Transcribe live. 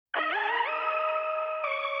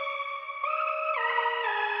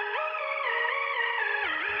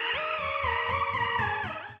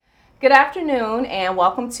Good afternoon, and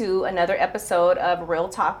welcome to another episode of Real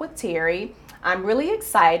Talk with Terry. I'm really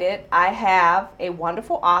excited. I have a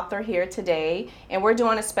wonderful author here today, and we're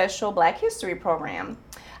doing a special Black History program.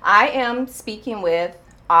 I am speaking with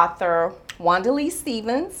author Wanda Lee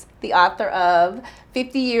Stevens, the author of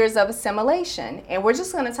 50 Years of Assimilation. And we're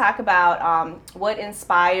just going to talk about what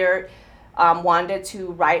inspired Wanda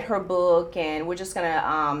to write her book, and we're just going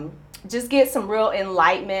to just get some real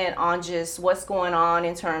enlightenment on just what's going on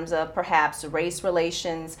in terms of perhaps race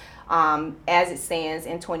relations as it stands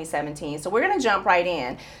in 2017. So we're going to jump right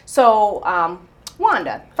in. So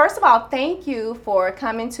Wanda, first of all, thank you for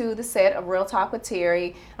coming to the set of Real Talk with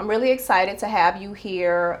Terry. I'm really excited to have you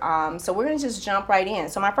here. So we're going to just jump right in.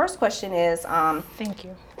 So my first question is... Thank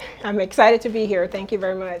you. I'm excited to be here. Thank you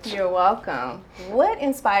very much. You're welcome. What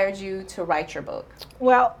inspired you to write your book?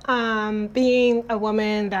 Well, being a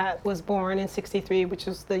woman that was born in '63, which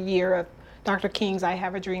was the year of Dr. King's I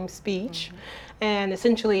Have a Dream speech, and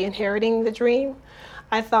essentially inheriting the dream,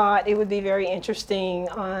 I thought it would be very interesting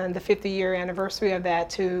on the 50-year anniversary of that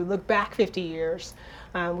to look back 50 years,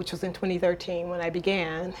 which was in 2013 when I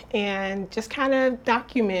began, and just kind of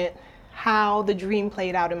document how the dream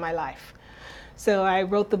played out in my life. So I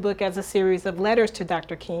wrote the book as a series of letters to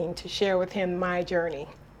Dr. King to share with him my journey.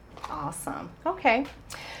 Awesome. Okay.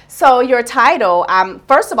 So your title,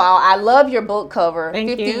 first of all, I love your book cover, Thank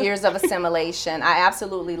 50 you. Years of Assimilation. I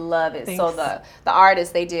absolutely love it. Thanks. So the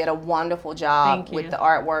artists, they did a wonderful job Thank you. with the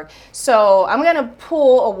artwork. So I'm going to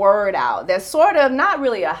pull a word out that's sort of not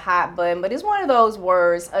really a hot button, but it's one of those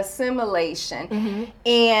words, assimilation. Mm-hmm.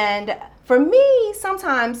 And for me,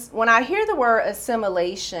 sometimes when I hear the word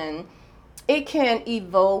assimilation, it can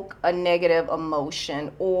evoke a negative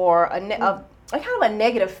emotion or a kind of a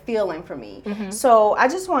negative feeling for me. Mm-hmm. So I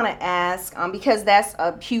just want to ask, because that's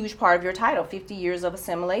a huge part of your title, 50 Years of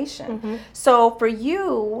Assimilation. Mm-hmm. So for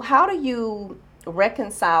you, how do you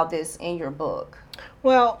reconcile this in your book?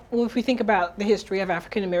 Well, if we think about the history of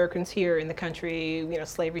African Americans here in the country,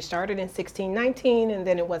 slavery started in 1619, and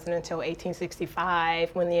then it wasn't until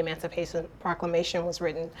 1865 when the Emancipation Proclamation was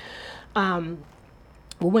written.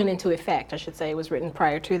 Went into effect, I should say. It was written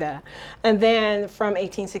prior to that. And then from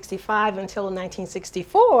 1865 until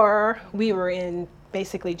 1964, we were in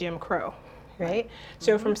basically Jim Crow, right?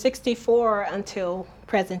 So from 64 until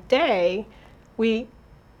present day, we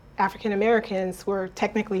African Americans were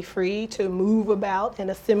technically free to move about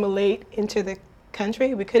and assimilate into the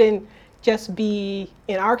country. We couldn't just be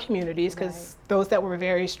in our communities because those that were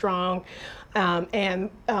very strong and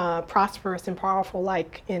prosperous and powerful,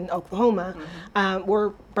 like in Oklahoma,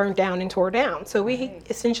 were burned down and tore down. So we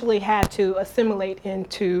essentially had to assimilate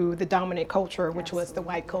into the dominant culture, which was the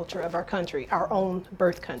white culture of our country, our own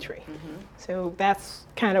birth country. So that's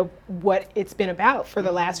kind of what it's been about for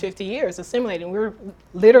the last 50 years, assimilating. We're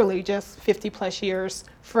literally just 50 plus years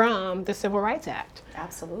from the Civil Rights Act.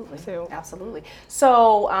 Absolutely. So- Absolutely.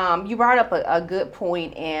 So you brought up a good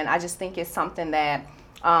point, and I just think it's something that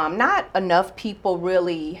not enough people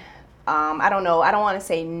really, I don't know to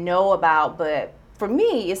say know about, but for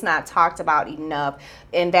me, it's not talked about enough,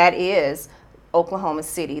 and that is Oklahoma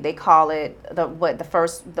City. They call it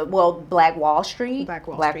Black Wall Street. Black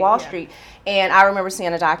Wall Black Street, Wall yeah. Street. And I remember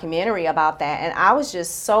seeing a documentary about that, and I was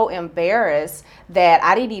just so embarrassed that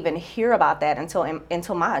I didn't even hear about that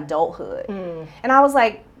until my adulthood. And I was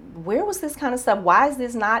like, where was this kind of stuff? Why is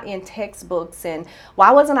this not in textbooks? And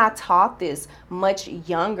why wasn't I taught this at a much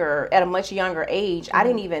younger age? I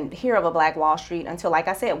didn't even hear of a Black Wall Street until, like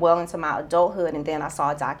I said, well into my adulthood. And then I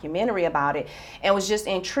saw a documentary about it and was just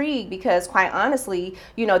intrigued because, quite honestly,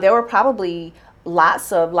 there were probably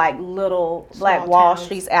lots of like little Black Wall towns.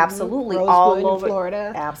 Streets, absolutely, Rosewood all in over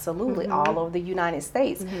Florida. absolutely all over the United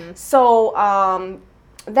States. So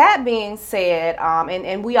that being said,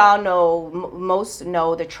 and we all know, most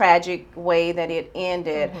know the tragic way that it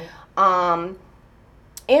ended.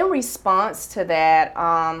 In response to that,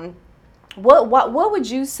 what would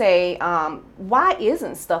you say? Why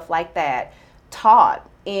isn't stuff like that taught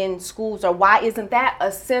in schools, or why isn't that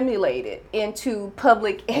assimilated into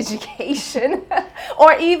public education?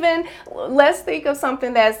 Or even, let's think of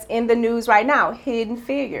something that's in the news right now, Hidden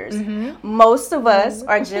Figures. Most of us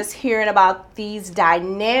are just hearing about these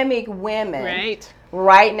dynamic women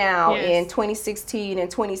right now in 2016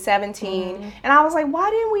 and 2017. And I was like, why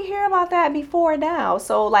didn't we hear about that before now?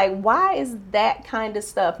 So like, why is that kind of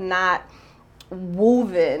stuff not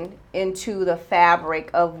woven into the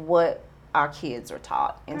fabric of what our kids are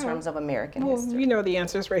taught in terms of American history? The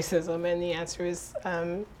answer is racism, and the answer is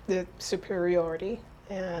the superiority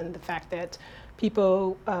and the fact that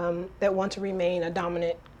people that want to remain a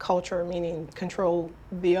dominant culture, meaning control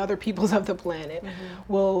the other peoples of the planet,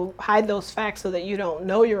 will hide those facts so that you don't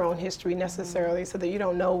know your own history necessarily, so that you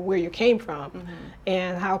don't know where you came from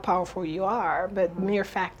and how powerful you are. But the mere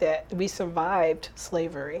fact that we survived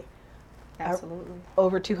slavery, Absolutely.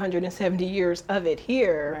 over 270 years of it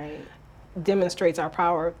here, Right. demonstrates our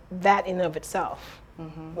power, that in of itself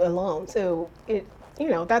alone. So it,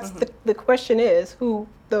 that's the question is who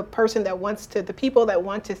the person that wants to, the people that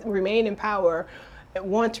want to remain in power,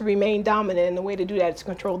 want to remain dominant, and the way to do that is to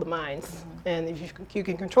control the minds. And if you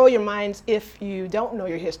can control your minds if you don't know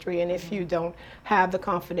your history, and if you don't have the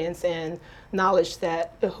confidence and knowledge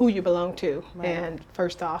that who you belong to, and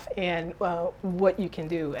first off, and what you can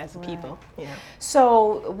do as a people.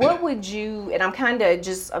 So what would you, and I'm kind of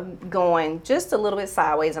just going just a little bit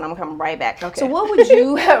sideways, and I'm coming right back. Okay. So what would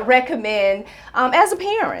you recommend as a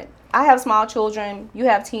parent? I have small children, you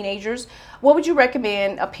have teenagers. What would you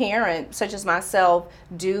recommend a parent such as myself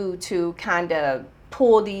do to kind of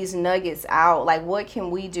pull these nuggets out? Like, what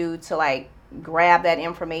can we do to like grab that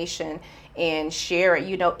information and share it?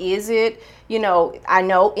 Is it, I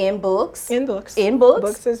know in books. Books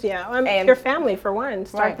is, and your family, for one,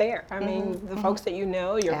 start there. I mean, the folks that you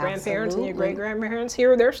know, your grandparents and your great-grandparents,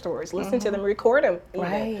 hear their stories, listen to them, record them.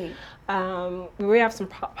 Right. We have some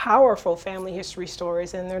powerful family history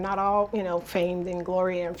stories, and they're not all, famed and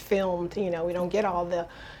glory and filmed. We don't get all the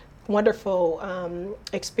wonderful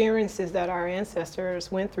experiences that our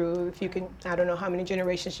ancestors went through. If you can, I don't know how many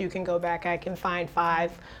generations you can go back. I can find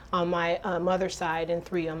 5 on my mother's side and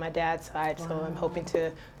 3 on my dad's side. Wow. So I'm hoping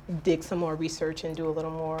to dig some more research and do a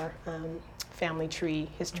little more family tree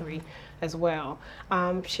history as well.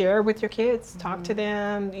 Share with your kids, talk to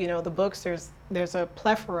them. The books, there's a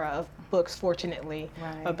plethora of books, fortunately,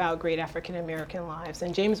 about great African American lives.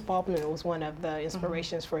 And James Baldwin was one of the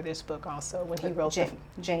inspirations for this book also, when he wrote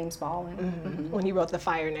James Baldwin. When he wrote The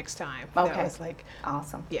Fire Next Time. Okay. That was like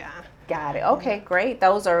awesome. Yeah. Got it. Okay, great.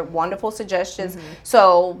 Those are wonderful suggestions.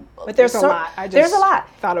 So, but there's a lot. There's a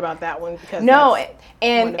lot. Thought about that one because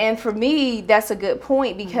and for me, that's a good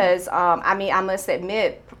point because I must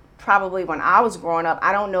admit, probably when I was growing up,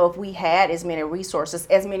 I don't know if we had as many resources,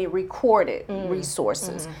 as many recorded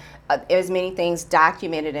resources, as many things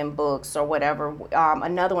documented in books or whatever.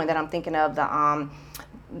 Another one that I'm thinking of, the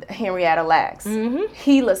Henrietta Lacks,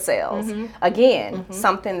 HeLa cells. Again,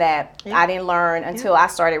 something that I didn't learn until I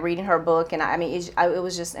started reading her book, and it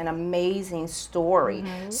was just an amazing story.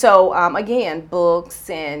 So again, books,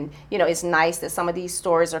 and it's nice that some of these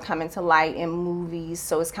stories are coming to light in movies,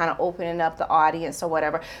 so it's kind of opening up the audience or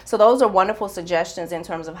whatever. So those are wonderful suggestions in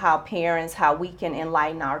terms of how we can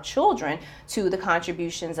enlighten our children to the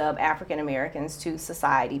contributions of African Americans to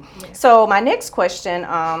society. So my next question,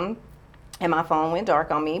 and my phone went dark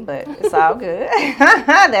on me, but it's all good.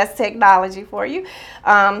 That's technology for you.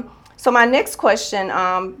 So my next question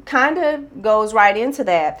kind of goes right into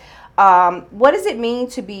that. What does it mean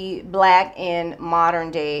to be Black in modern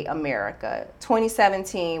day America?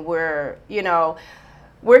 2017, we're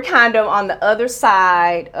kind of on the other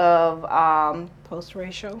side of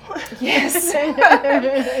post-racial. Yes.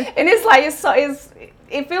 And it's like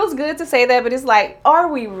it feels good to say that, but it's like, are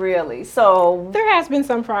we really? So there has been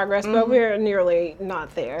some progress, but we're nearly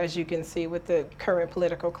not there, as you can see with the current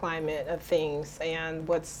political climate of things and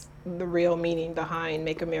what's the real meaning behind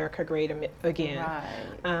Make America Great Again.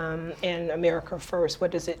 And America First.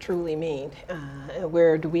 What does it truly mean?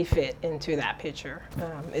 Where do we fit into that picture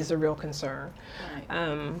is a real concern.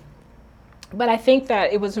 But I think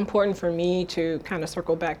that it was important for me to kind of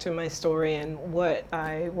circle back to my story, and what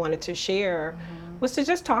I wanted to share was to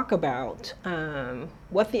just talk about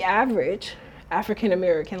what the average African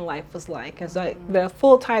American life was like. As the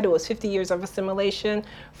full title was 50 Years of Assimilation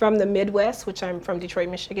from the Midwest, which I'm from Detroit,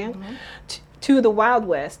 Michigan, to the Wild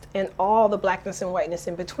West, and all the blackness and whiteness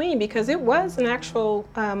in between, because it was an actual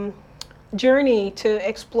journey to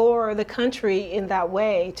explore the country in that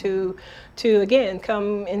way, to again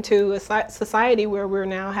come into a society where we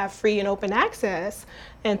now have free and open access,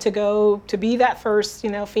 and to be that first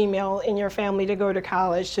female in your family to go to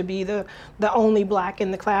college, to be the only Black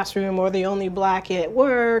in the classroom, or the only Black at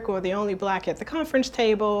work, or the only Black at the conference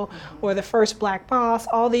table, or the first Black boss.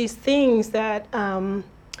 All these things that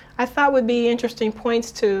I thought would be interesting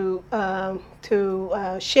points to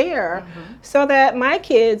share, so that my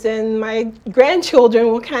kids and my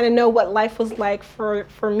grandchildren will kind of know what life was like for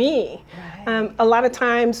me. A lot of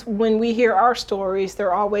times when we hear our stories,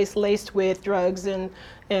 they're always laced with drugs and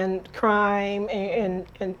crime and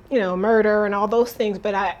murder and all those things.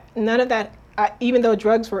 But none of that. Even though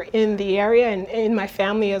drugs were in the area and in my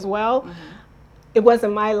family as well, it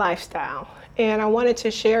wasn't my lifestyle. And I wanted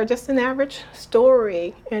to share just an average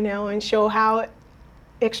story, and show how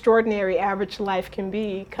extraordinary average life can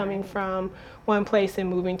be coming from one place and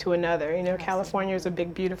moving to another. California is a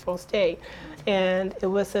big, beautiful state. And it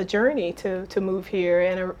was a journey to move here,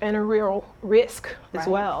 and a real risk as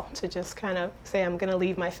well, to just kind of say, I'm going to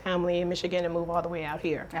leave my family in Michigan and move all the way out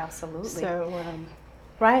here. Absolutely. So,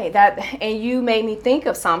 right. And you made me think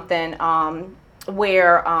of something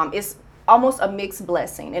where it's almost a mixed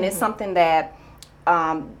blessing. And it's something that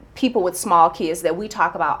people with small kids that we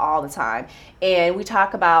talk about all the time. And we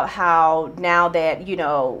talk about how now that,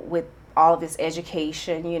 with all of this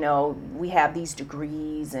education, we have these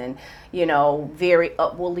degrees and, very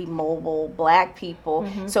upwardly mobile Black people.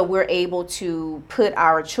 So we're able to put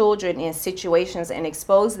our children in situations and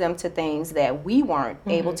expose them to things that we weren't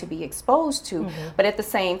able to be exposed to. But at the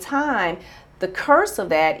same time, the curse of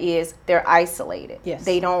that is they're isolated. Yes.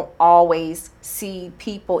 They don't always see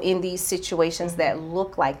people in these situations that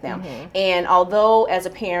look like them. And although as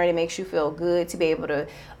a parent it makes you feel good to be able to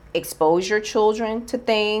expose your children to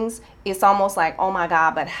things, it's almost like, oh my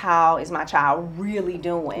God, but how is my child really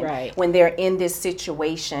doing when they're in this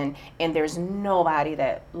situation and there's nobody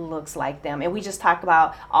that looks like them? And we just talk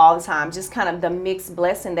about all the time, just kind of the mixed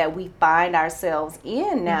blessing that we find ourselves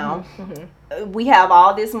in now. We have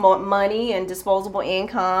all this money and disposable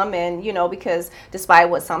income, and because despite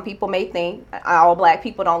what some people may think, all Black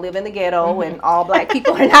people don't live in the ghetto, and all Black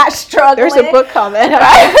people are not struggling. There's a book called that.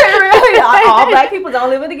 Really, all Black people don't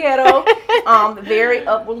live in the ghetto. Very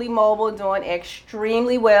upwardly mobile, doing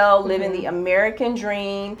extremely well, living the American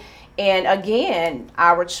dream. And again,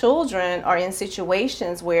 our children are in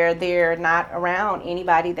situations where they're not around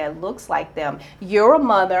anybody that looks like them. You're a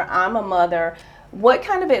mother, I'm a mother. What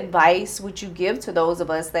kind of advice would you give to those of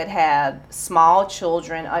us that have small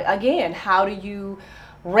children? Again, how do you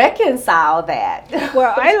reconcile that?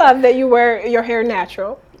 Well, I love that you wear your hair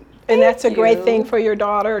natural. And that's a great thing for your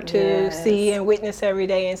daughter to see and witness every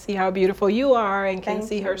day, and see how beautiful you are and can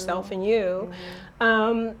see herself in you.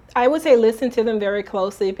 I would say listen to them very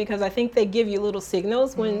closely, because I think they give you little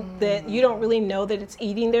signals when that you don't really know that it's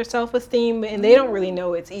eating their self-esteem, and they don't really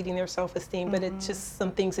know it's eating their self-esteem, but it's just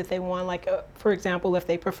some things that they want, like for example, if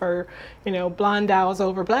they prefer, blonde dowels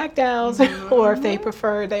over black dowels, or if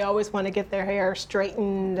they always want to get their hair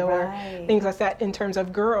straightened, or things like that in terms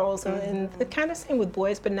of girls, and the kind of same with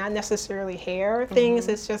boys, but not necessarily hair things.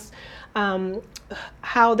 It's just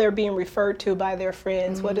how they're being referred to by their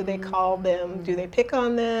friends. What do they call them? Do they pick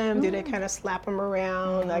on them? Do they kind of slap them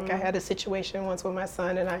around? Like I had a situation once with my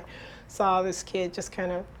son, and I saw this kid just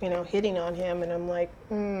kind of, hitting on him, and I'm like,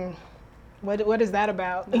 what is that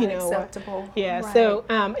about? Not acceptable. Yeah. So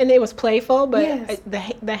and it was playful, but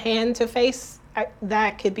the hand to face,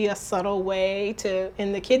 that could be a subtle way to,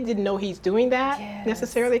 and the kid didn't know he's doing that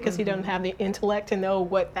necessarily, because he doesn't have the intellect to know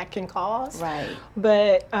what that can cause. Right.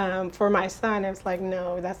 But for my son, it's like,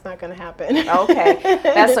 no, that's not going to happen. Okay,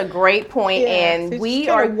 that's a great point. And so we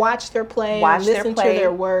are watch their play, listen to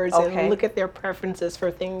their words, and look at their preferences for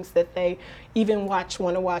things that they even want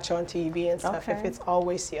to watch on TV and stuff. If it's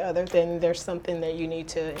always the other, then there's something that you need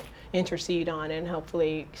to intercede on and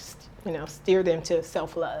hopefully steer them to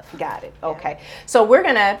self-love. Got it. Okay. So we're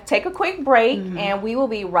going to take a quick break, and we will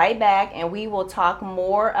be right back, and we will talk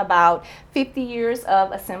more about 50 years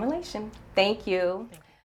of assimilation. Thank you.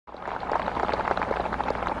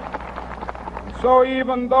 So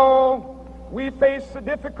even though we face the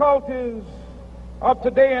difficulties of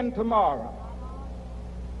today and tomorrow,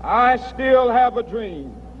 I still have a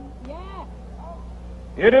dream.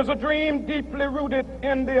 It is a dream deeply rooted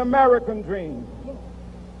in the American dream.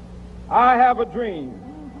 I have a dream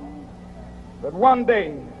that one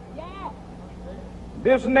day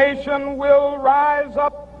this nation will rise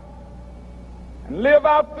up and live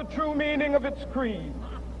out the true meaning of its creed.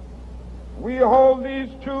 We hold these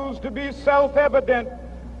truths to be self-evident,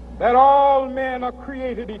 that all men are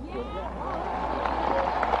created equal.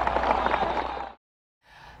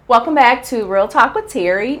 Welcome back to Real Talk with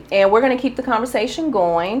Terry, and we're going to keep the conversation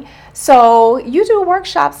going. So you do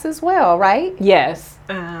workshops as well, right? Yes.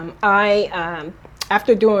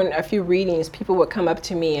 After doing a few readings, people would come up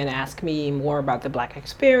to me and ask me more about the Black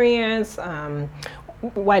experience,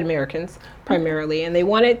 white Americans primarily, and they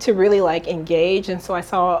wanted to really engage, and so I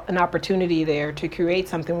saw an opportunity there to create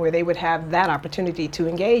something where they would have that opportunity to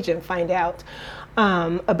engage and find out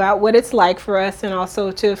about what it's like for us, and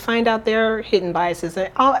also to find out their hidden biases.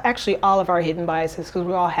 Actually, all of our hidden biases, because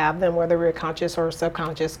we all have them, whether we're conscious or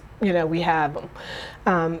subconscious, we have them.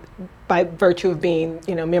 by virtue of being,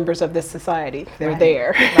 members of this society. They're Right.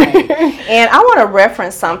 there. Right. And I want to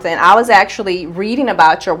reference something. I was actually reading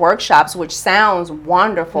about your workshops, which sounds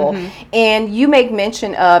wonderful. And you make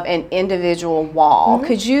mention of an individual wall.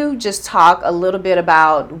 Could you just talk a little bit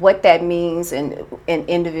about what that means in an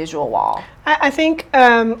individual wall? I think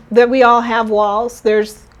that we all have walls.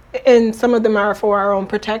 And some of them are for our own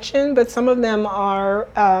protection, but some of them are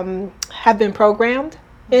have been programmed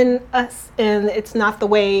in us, and it's not the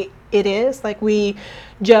way it is. Like, we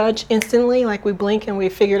judge instantly, like we blink and we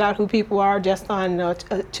figured out who people are just on a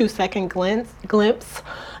 2-second glimpse,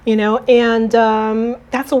 and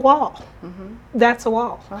that's a wall. That's a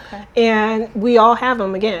wall. Okay. And we all have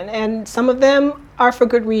them again. And some of them are for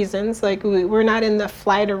good reasons. Like, we're not in the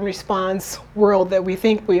flight and response world that we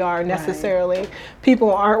think we are necessarily. Right. People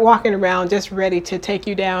aren't walking around just ready to take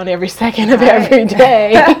you down every second of every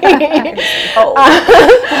day.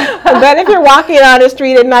 But if you're walking on the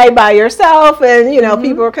street at night by yourself and,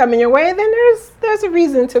 people are coming your way, then there's a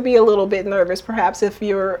reason to be a little bit nervous, perhaps, if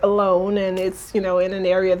you're alone and it's, in an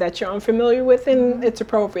area that you're unfamiliar with, and it's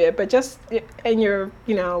appropriate. But just in your,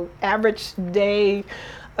 average day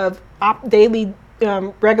of daily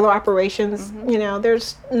regular operations,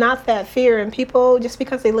 there's not that fear. And people, just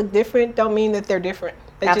because they look different, don't mean that they're different.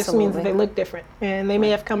 It just means that they look different. And they may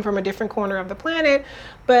have come from a different corner of the planet,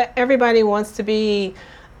 but everybody wants to be,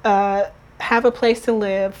 have a place to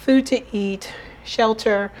live, food to eat,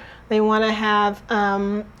 shelter. They want to have,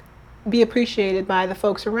 be appreciated by the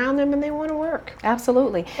folks around them, and they want to work.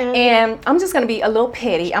 Absolutely. And I'm just going to be a little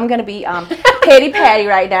petty. I'm going to be petty Patty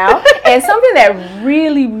right now. And something that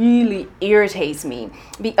really, really irritates me,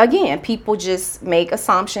 again, people just make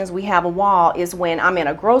assumptions. We have a wall is when I'm in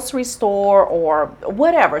a grocery store or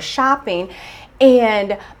whatever, shopping,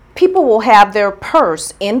 and people will have their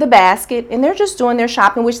purse in the basket and they're just doing their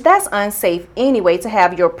shopping, which that's unsafe anyway, to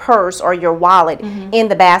have your purse or your wallet in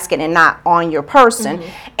the basket and not on your person.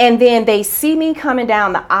 And then they see me coming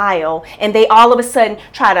down the aisle and they all of a sudden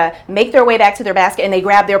try to make their way back to their basket and they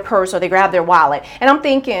grab their purse or they grab their wallet. And I'm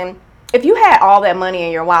thinking, if you had all that money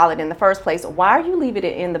in your wallet in the first place, why are you leaving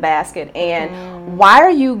it in the basket? And why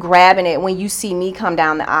are you grabbing it when you see me come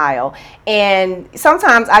down the aisle? And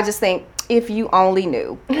sometimes I just think, if you only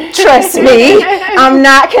knew. Trust me, I'm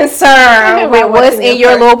not concerned with what's in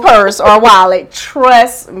your little purse or wallet.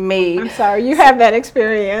 Trust me. I'm sorry, you have that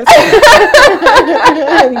experience.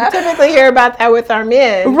 You typically hear about that with our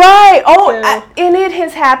men. Right. Oh, and it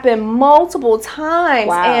has happened multiple times.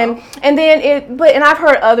 Wow. And then and I've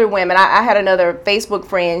heard other women. I had another Facebook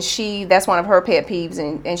friend. That's one of her pet peeves,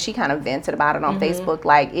 and she kind of vented about it on Facebook.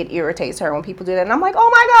 Like, it irritates her when people do that. And I'm like, oh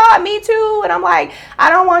my God, me too. And I'm like, I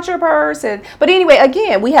don't want your purse. But anyway,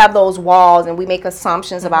 again, we have those walls and we make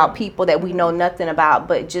assumptions about people that we know nothing about,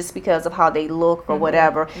 but just because of how they look or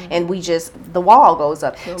whatever, and the wall goes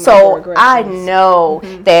up. So I know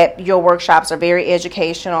that your workshops are very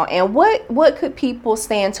educational. And what could people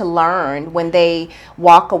stand to learn when they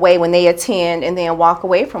walk away, when they attend and then walk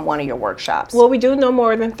away from one of your workshops? Well, we do no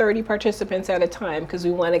more than 30 participants at a time because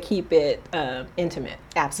we want to keep it intimate.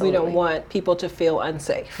 Absolutely. We don't want people to feel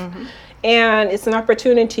unsafe. And it's an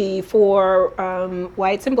opportunity for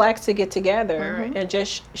whites and blacks to get together and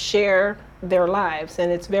just share their lives.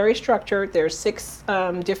 And it's very structured. There's 6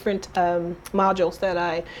 different modules that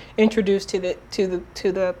I introduced to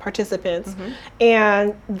the participants,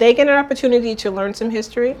 and they get an opportunity to learn some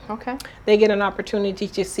history. Okay. They get an opportunity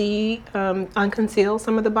to see unconceal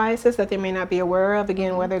some of the biases that they may not be aware of.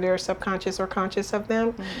 Again, whether they're subconscious or conscious of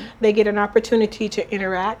them. They get an opportunity to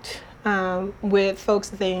interact with folks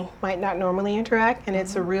that they might not normally interact, and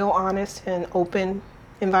it's a real honest and open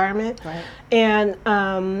environment. Right.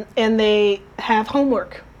 And they have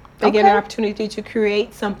homework. They get an opportunity to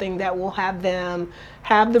create something that will have them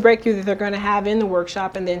have the breakthrough that they're going to have in the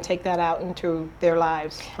workshop, and then take that out into their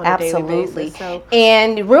lives on a daily basis. So,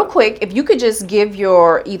 and real quick, if you could just give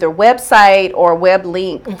your either website or web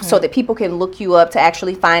link so that people can look you up to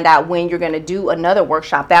actually find out when you're going to do another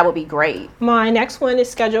workshop, that would be great. My next one is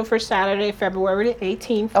scheduled for Saturday, February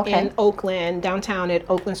 18th in Oakland, downtown at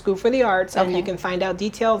Oakland School for the Arts. And you can find out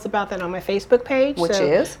details about that on my Facebook page. Which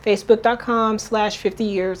is?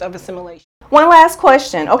 Facebook.com/50 years of assimilation. One last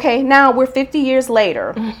question. Okay, now we're 50 years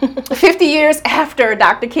later. 50 years after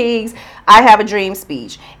Dr. King's I Have a Dream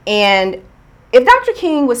speech. And if Dr.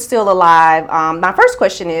 King was still alive, my first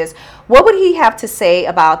question is, what would he have to say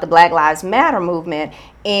about the Black Lives Matter movement?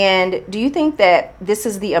 And do you think that this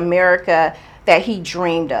is the America that he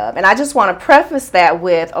dreamed of? And I just want to preface that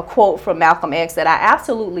with a quote from Malcolm X that I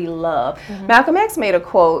absolutely love. Malcolm X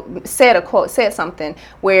said something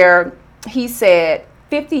where he said,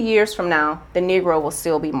 50 years from now, the Negro will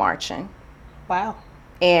still be marching. Wow.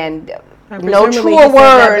 And No no truer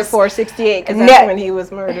words before 68, because that's when he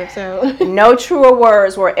was murdered. So no truer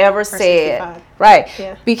words were ever said. 65. Right.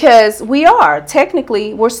 Yeah. Because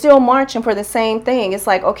we're still marching for the same thing. It's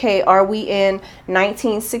like, okay, are we in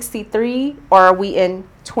 1963 or are we in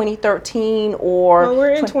 2013 or well,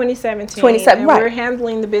 we're in 2017. 27, and right. We're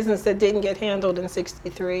handling the business that didn't get handled in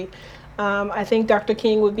 63. I think Dr.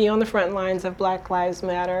 King would be on the front lines of Black Lives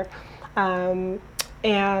Matter.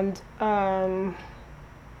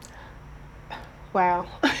 Wow.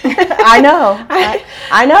 I know.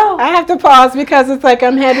 I know. I have to pause because it's like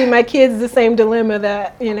I'm handing my kids the same dilemma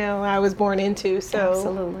that, I was born into. So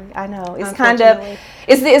Absolutely. I know. It's kind of, Unfortunately.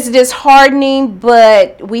 it's disheartening,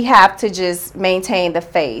 but we have to just maintain the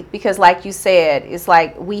faith because like you said, it's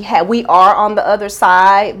like we are on the other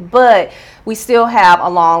side, but we still have a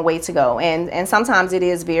long way to go. And sometimes it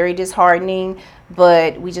is very disheartening,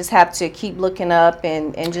 but we just have to keep looking up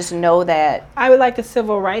and just know that. I would like the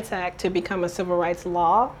Civil Rights Act to become a civil rights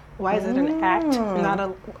law. Why is it an act,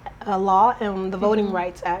 not a law? And the Voting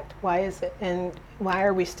Rights Act, why is it? And why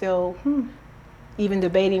are we still even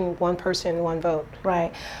debating one person, one vote?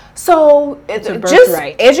 Right. So a just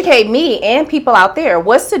birthright. educate me and people out there.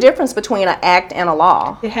 What's the difference between an act and a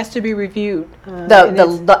law? It has to be reviewed.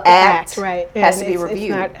 The act right, has and to be it's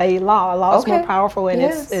reviewed. not a law. A law is more Okay. powerful and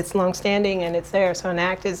Yes. it's long-standing and it's there. So an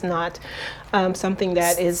act is not something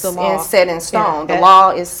that is the law. And set in stone. Yeah. The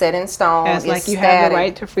law is set in stone. As It's like you static. have the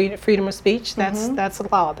right to freedom of speech. That's a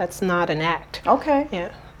law. That's not an act. Okay. Yeah.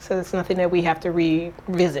 So it's nothing that we have to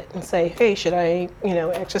revisit and say, hey, should I,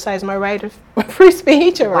 exercise my right of free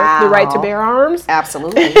speech or the right to Wow. bear arms?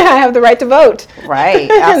 Absolutely. I have the right to vote. Right.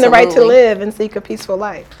 and the right to Absolutely. live and seek a peaceful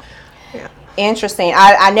life. Yeah. Interesting.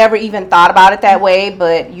 I never even thought about it that way,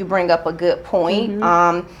 but you bring up a good point.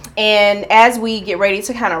 And as we get ready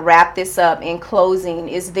to kind of wrap this up in closing,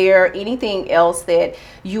 is there anything else that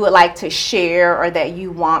you would like to share or that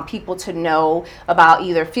you want people to know about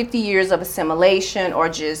either 50 years of assimilation or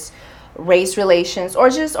just race relations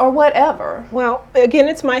or whatever? Well, again,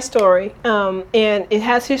 it's my story, and it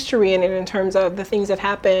has history in it in terms of the things that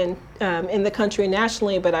happened in the country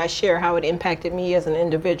nationally, but I share how it impacted me as an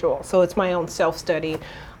individual. So it's my own self-study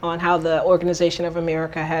on how the Organization of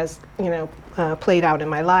America has, played out in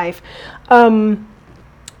my life.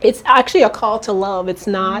 It's actually a call to love. It's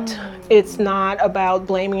not about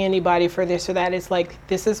blaming anybody for this or that. It's like,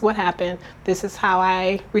 this is what happened. This is how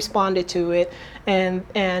I responded to it.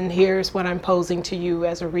 And here's what I'm posing to you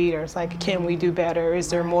as a reader. It's like, can we do better? Is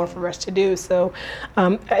there more for us to do? So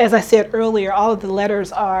as I said earlier, all of the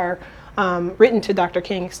letters are written to Dr.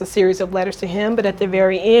 King. It's a series of letters to him, but at the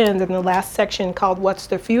very end, in the last section called What's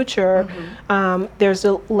the Future, there's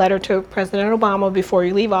a letter to President Obama before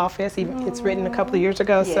he leave office. It's written a couple of years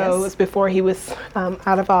ago, so it was before he was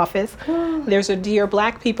out of office. There's a Dear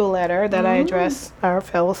Black People letter that I address our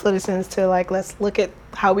fellow citizens to, like, let's look at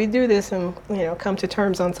how we do this and come to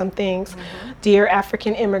terms on some things. Dear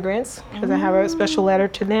African immigrants, because I have a special letter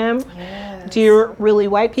to them. Dear really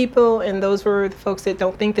white people, and those were the folks that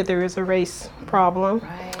don't think that there is a race problem.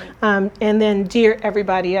 Right. And then Dear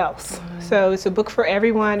everybody else. So it's a book for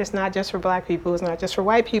everyone. It's not just for Black people. It's not just for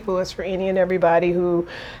white people. It's for any and everybody who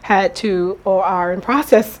had to or are in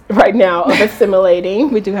process right now of assimilating.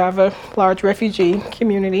 We do have a large refugee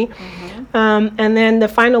community. And then the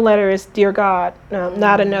final letter is Dear God,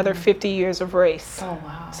 not another 50 years of race. Oh,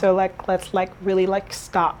 wow. So let's really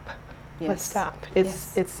stop. Let's Yes. stop.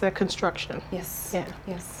 It's a construction. Yes. Yeah.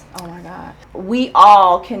 Yes. Oh my God. We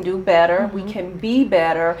all can do better. We can be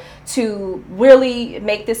better to really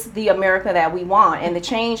make this the America that we want. And the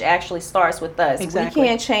change actually starts with us. Exactly. We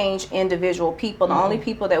can't change individual people. The only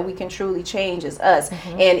people that we can truly change is us.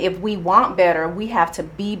 And if we want better, we have to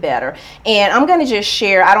be better. And I'm going to just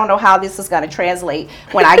share, I don't know how this is going to translate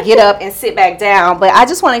when I get up and sit back down, but I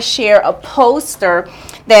just want to share a poster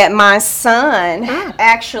that my son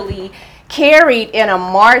actually carried in a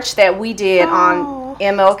march that we did on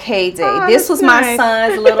MLK Day. This was my nice.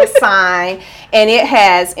 son's little sign, and it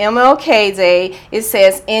has MLK Day. It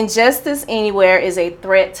says, "Injustice anywhere is a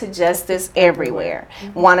threat to justice everywhere."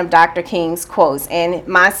 One of Dr. King's quotes. And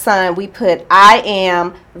my son, we put, "I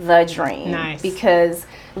am the dream." Nice. Because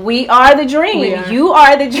we are the dream. We are. You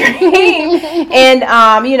are the dream.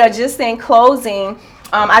 And, just in closing,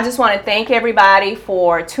 I just want to thank everybody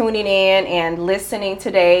for tuning in and listening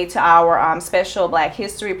today to our special Black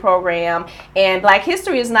History program. And Black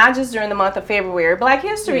History is not just during the month of February. Black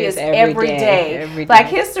History is every day. Every Black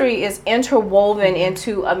day. history is interwoven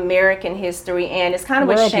into American history, and it's kind of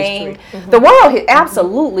a World shame. history. The world,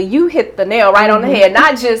 absolutely, you hit the nail right on the head.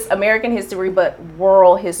 Not just American history, but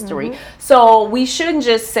world history. So we shouldn't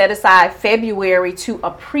just set aside February to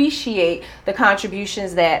appreciate the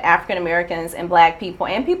contributions that African Americans and Black people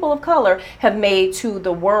and people of color have made to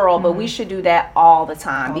the world, but we should do that all the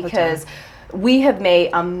time because we have made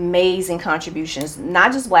amazing contributions,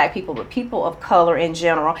 not just Black people, but people of color in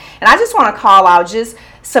general. And I just want to call out just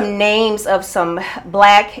some names of some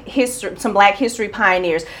Black history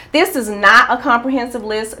pioneers. This is not a comprehensive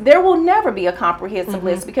list. There will never be a comprehensive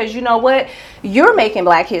list because you know what? You're making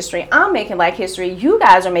Black history. I'm making Black history. You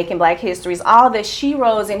guys are making Black histories. All the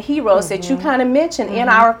sheroes and heroes that you kind of mentioned in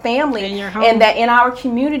our family In your home. and that in our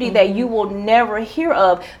community that you will never hear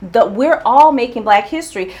of. We're all making Black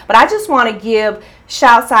history. But I just want to give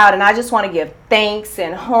shouts out, and I just want to give thanks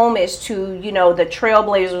and homage to, you know, the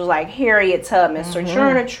trailblazers like Harriet Tubman,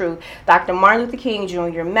 Sojourner Truth, Dr. Martin Luther King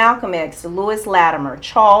Jr., Malcolm X, Lewis Latimer,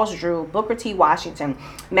 Charles Drew, Booker T. Washington,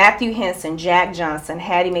 Matthew Henson, Jack Johnson,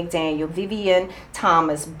 Hattie McDaniel, Vivian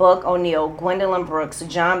Thomas, Buck O'Neill, Gwendolyn Brooks,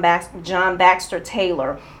 John Baxter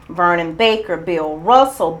Taylor, Vernon Baker, Bill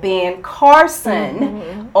Russell, Ben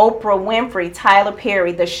Carson, Oprah Winfrey, Tyler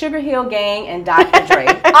Perry, the Sugar Hill Gang, and Dr. Dre.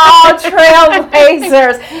 All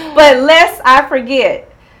trailblazers. But lest I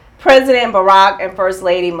forget President Barack and First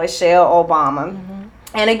Lady Michelle Obama.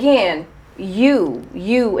 And again, you,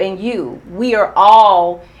 we are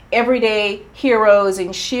all everyday heroes and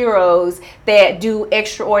sheroes that do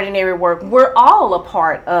extraordinary work. We're all a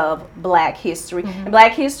part of Black history. And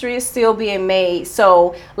Black history is still being made.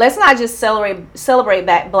 So let's not just celebrate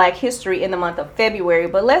Black history in the month of February,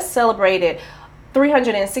 but let's celebrate it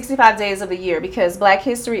 365 days of the year, because Black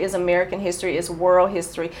history is American history, is world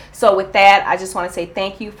history. So with that, I just want to say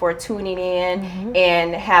thank you for tuning in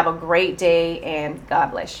and have a great day, and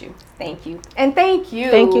God bless you. Thank you. And thank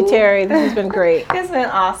you. Thank you, Terry. This has been great. It's been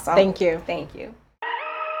awesome. Thank you. Thank you.